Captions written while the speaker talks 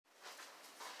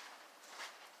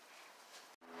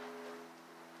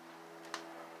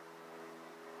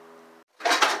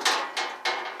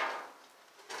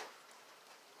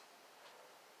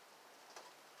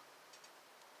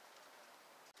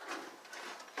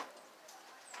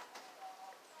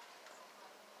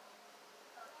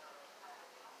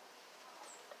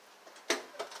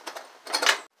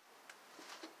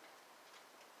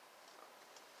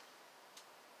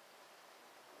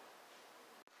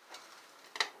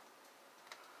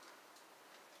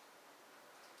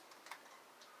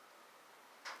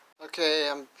Okay,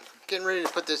 I'm getting ready to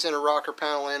put this inner rocker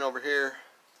panel in over here.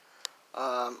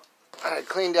 I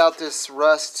cleaned out this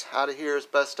rust out of here as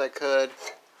best I could.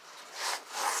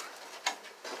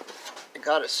 I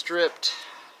got it stripped.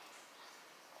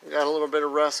 We got a little bit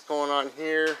of rust going on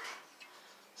here.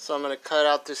 So I'm going to cut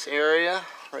out this area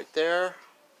right there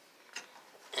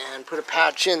and put a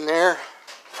patch in there.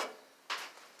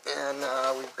 And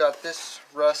we've got this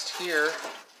rust here.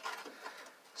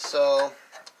 So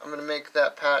I'm going to make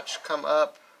that patch come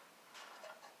up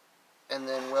and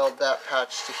then weld that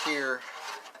patch to here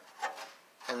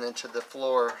and then to the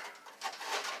floor.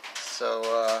 So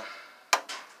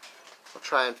we'll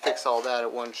try and fix all that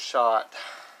at one shot.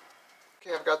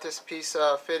 Okay, I've got this piece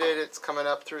fitted. It's coming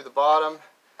up through the bottom.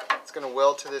 It's going to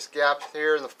weld to this gap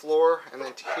here in the floor and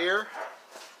then to here.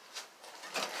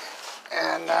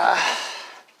 And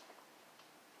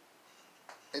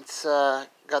it's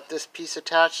got this piece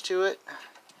attached to it.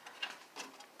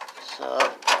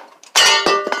 So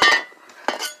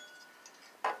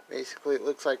basically it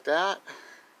looks like that.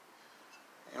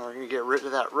 And we're going to get rid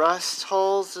of that rust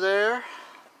holes there.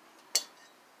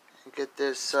 And get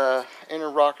this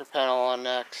inner rocker panel on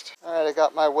next. Alright, I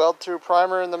got my weld through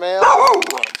primer in the mail.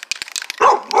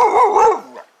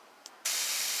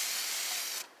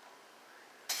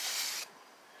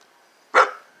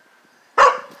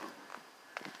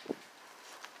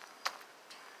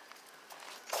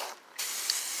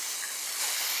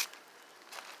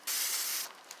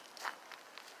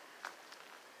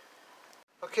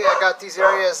 Okay, I got these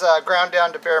areas ground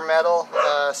down to bare metal,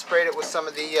 sprayed it with some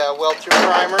of the weld-through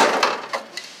primer.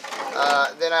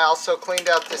 Then I also cleaned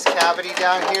out this cavity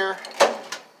down here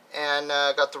and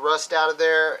got the rust out of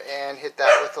there and hit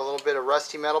that with a little bit of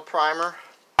rusty metal primer.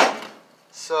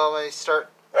 So I start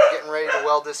getting ready to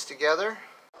weld this together.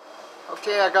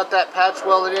 Okay, I got that patch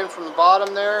welded in from the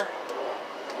bottom there,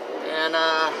 and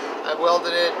I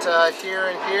welded it here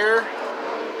and here.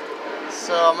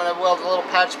 So I'm going to weld a little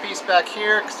patch piece back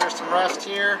here because there's some rust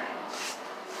here.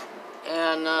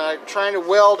 And trying to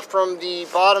weld from the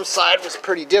bottom side was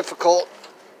pretty difficult.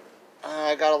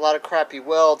 I got a lot of crappy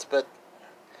welds, but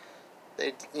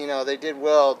they did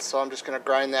weld, so I'm just going to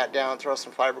grind that down, throw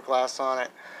some fiberglass on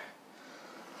it.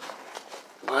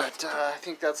 But I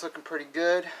think that's looking pretty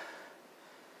good.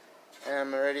 And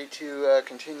I'm ready to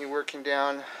continue working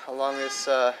down along this,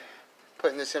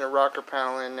 putting this inner rocker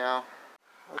panel in now.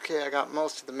 Okay, I got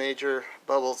most of the major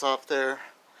bubbles off there.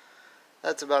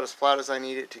 That's about as flat as I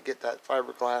need it to get that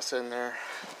fiberglass in there.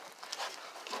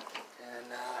 And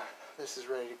this is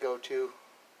ready to go too.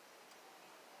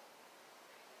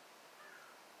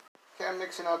 Okay, I'm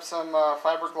mixing up some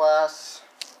fiberglass.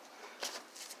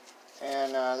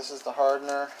 And this is the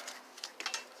hardener.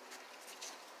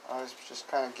 I was just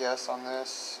kind of guess on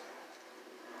this.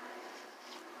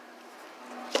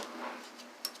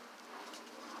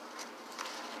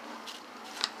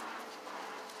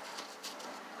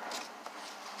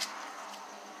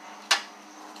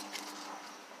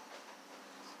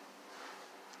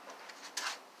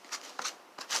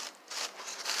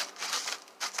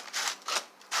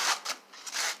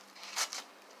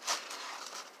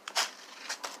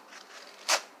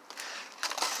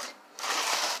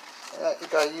 You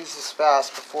gotta use this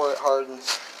fast before it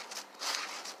hardens.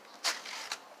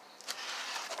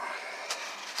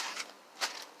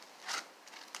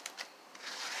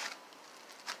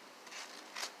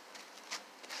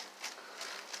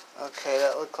 Okay,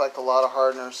 that looked like a lot of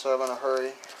hardener, so I'm gonna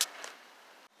hurry.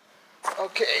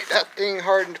 Okay, that thing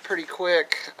hardened pretty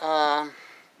quick. I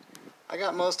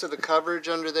got most of the coverage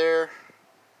under there.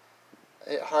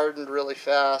 It hardened really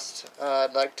fast.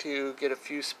 I'd like to get a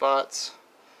few spots.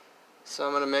 So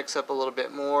I'm going to mix up a little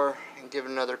bit more and give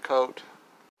it another coat.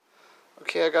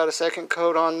 Okay, I got a second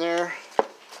coat on there.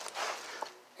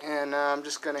 And I'm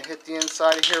just going to hit the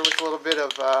inside of here with a little bit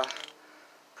of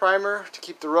primer to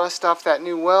keep the rust off that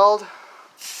new weld.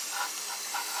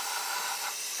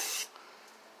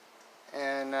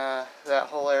 And that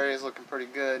whole area is looking pretty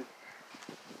good.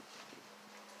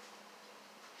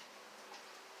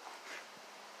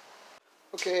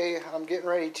 Okay, I'm getting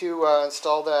ready to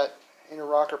install that inner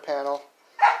rocker panel.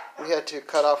 We had to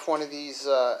cut off one of these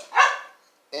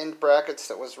end brackets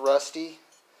that was rusty,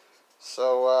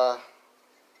 so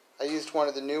I used one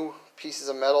of the new pieces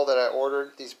of metal that I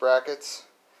ordered, these brackets,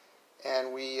 and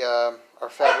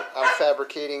I'm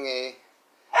fabricating a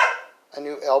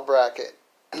new L bracket.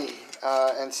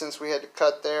 And since we had to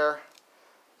cut there,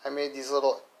 I made these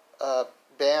little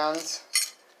bands.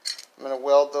 I'm going to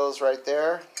weld those right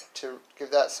there to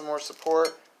give that some more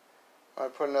support. I'm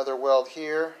going to put another weld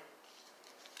here,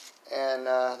 and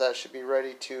that should be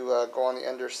ready to go on the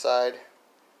underside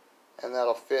and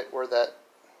that'll fit where that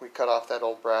we cut off that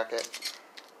old bracket.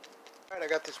 Alright, I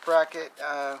got this bracket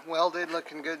welded,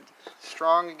 looking good,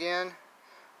 strong again.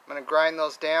 I'm going to grind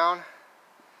those down,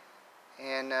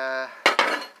 and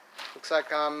looks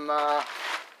like I'm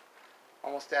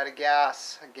almost out of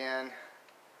gas again.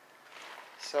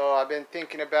 So I've been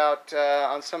thinking about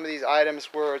on some of these items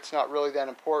where it's not really that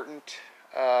important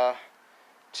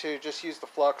to just use the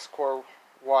flux core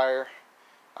wire.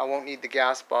 I won't need the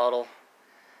gas bottle.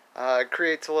 It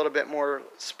creates a little bit more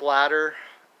splatter,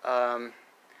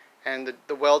 and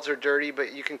the welds are dirty,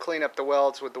 but you can clean up the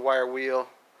welds with the wire wheel.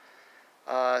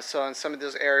 So in some of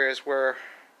those areas where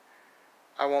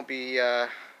I won't be,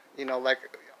 you know,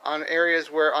 like on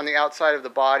areas where on the outside of the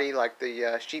body, like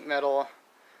the sheet metal,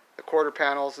 the quarter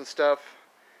panels and stuff,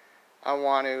 I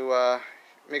want to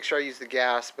make sure I use the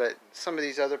gas, but some of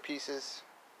these other pieces,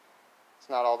 it's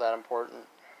not all that important.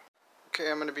 Okay,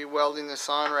 I'm going to be welding this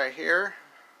on right here,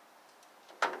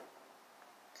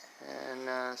 and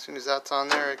as soon as that's on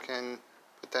there, I can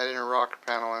put that inner rocker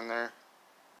panel in there.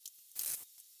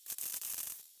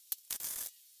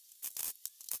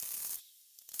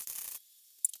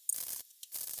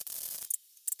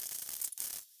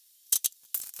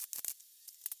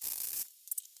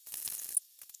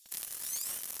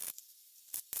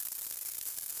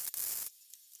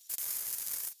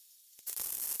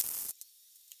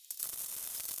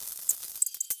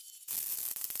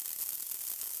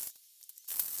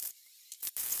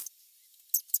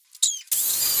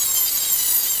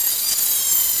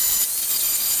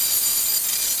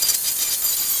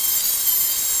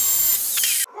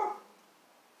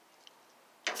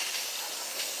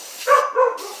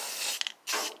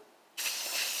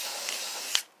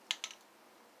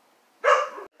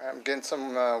 I'm getting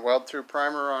some weld through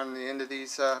primer on the end of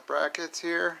these brackets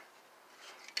here.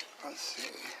 Let's see.